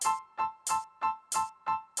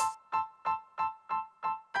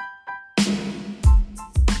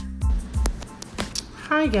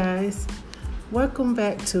Hi, guys. Welcome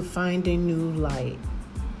back to Finding New Light,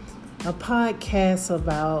 a podcast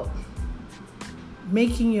about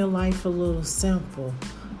making your life a little simple,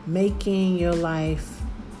 making your life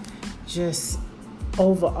just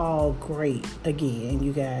overall great again,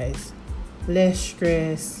 you guys. Less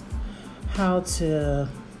stress, how to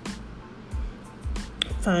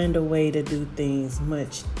find a way to do things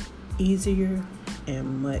much easier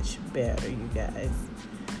and much better, you guys,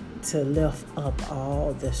 to lift up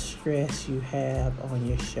all the stress you have on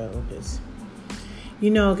your shoulders.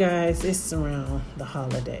 You know, guys, it's around the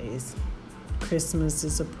holidays. Christmas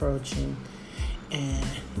is approaching, and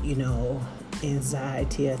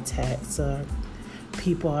anxiety attacks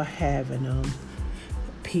people are having them.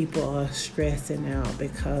 People are stressing out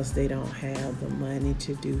because they don't have the money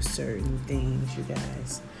to do certain things, you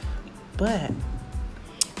guys. But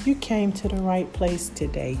you came to the right place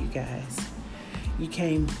today, you guys. You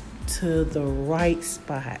came to the right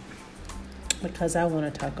spot, because I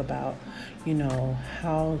want to talk about,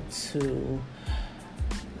 how to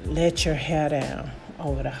let your hair down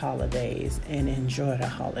over the holidays and enjoy the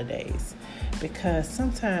holidays. Because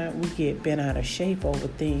sometimes we get bent out of shape over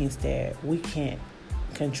things that we can't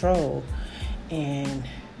control, and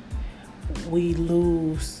we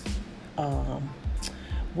lose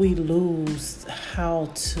how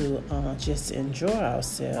to just enjoy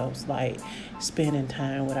ourselves, like spending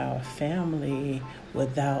time with our family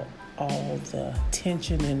without all the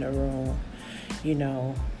tension in the room.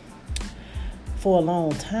 For a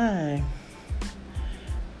long time,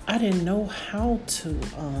 I didn't know how to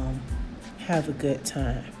have a good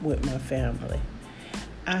time with my family.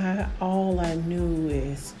 All I knew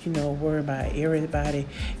is, worry about everybody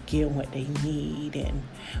getting what they need and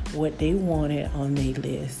what they wanted on their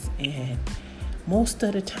list. And most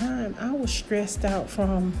of the time, I was stressed out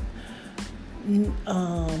from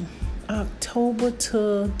October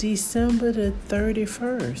to December the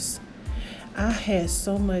 31st. I had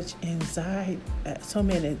so many anxiety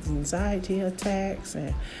attacks,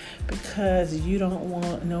 and because you don't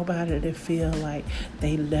want nobody to feel like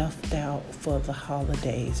they left out for the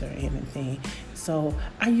holidays or anything. So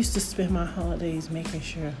I used to spend my holidays making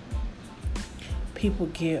sure people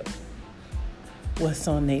get what's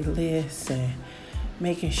on their list and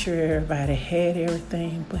making sure everybody had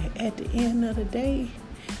everything. But at the end of the day,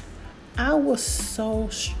 I was so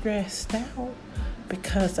stressed out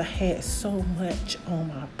because I had so much on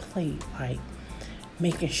my plate, like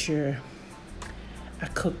making sure I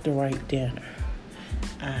cooked the right dinner.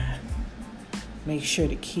 I make sure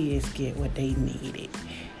the kids get what they needed.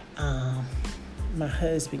 My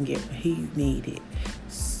husband get what he needed.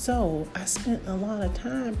 So I spent a lot of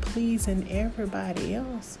time pleasing everybody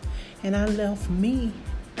else, and I left me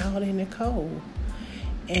out in the cold.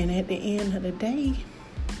 And at the end of the day,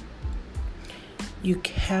 you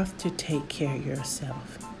have to take care of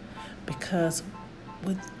yourself, because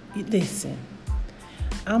listen,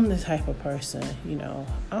 I'm the type of person,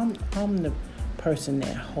 I'm the person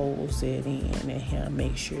that holds it in and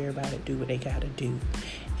make sure everybody do what they got to do.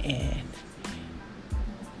 And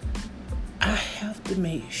I have to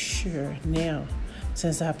make sure now,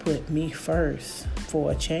 since I put me first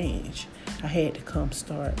for a change, I had to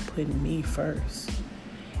start putting me first.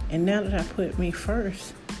 And now that I put me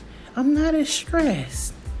first, I'm not as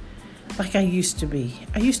stressed like I used to be.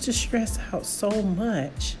 I used to stress out so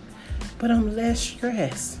much, but I'm less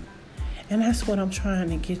stressed. And that's what I'm trying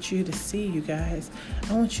to get you to see, you guys.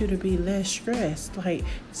 I want you to be less stressed. Like,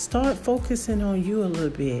 start focusing on you a little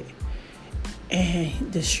bit.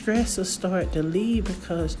 And the stress will start to leave,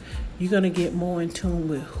 because you're going to get more in tune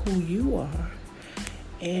with who you are.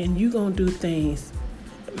 And you're going to do things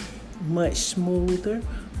much smoother,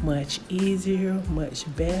 much easier, much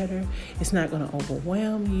better. It's not going to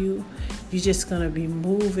overwhelm you. You're just going to be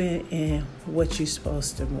moving in what you're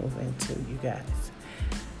supposed to move into, you guys.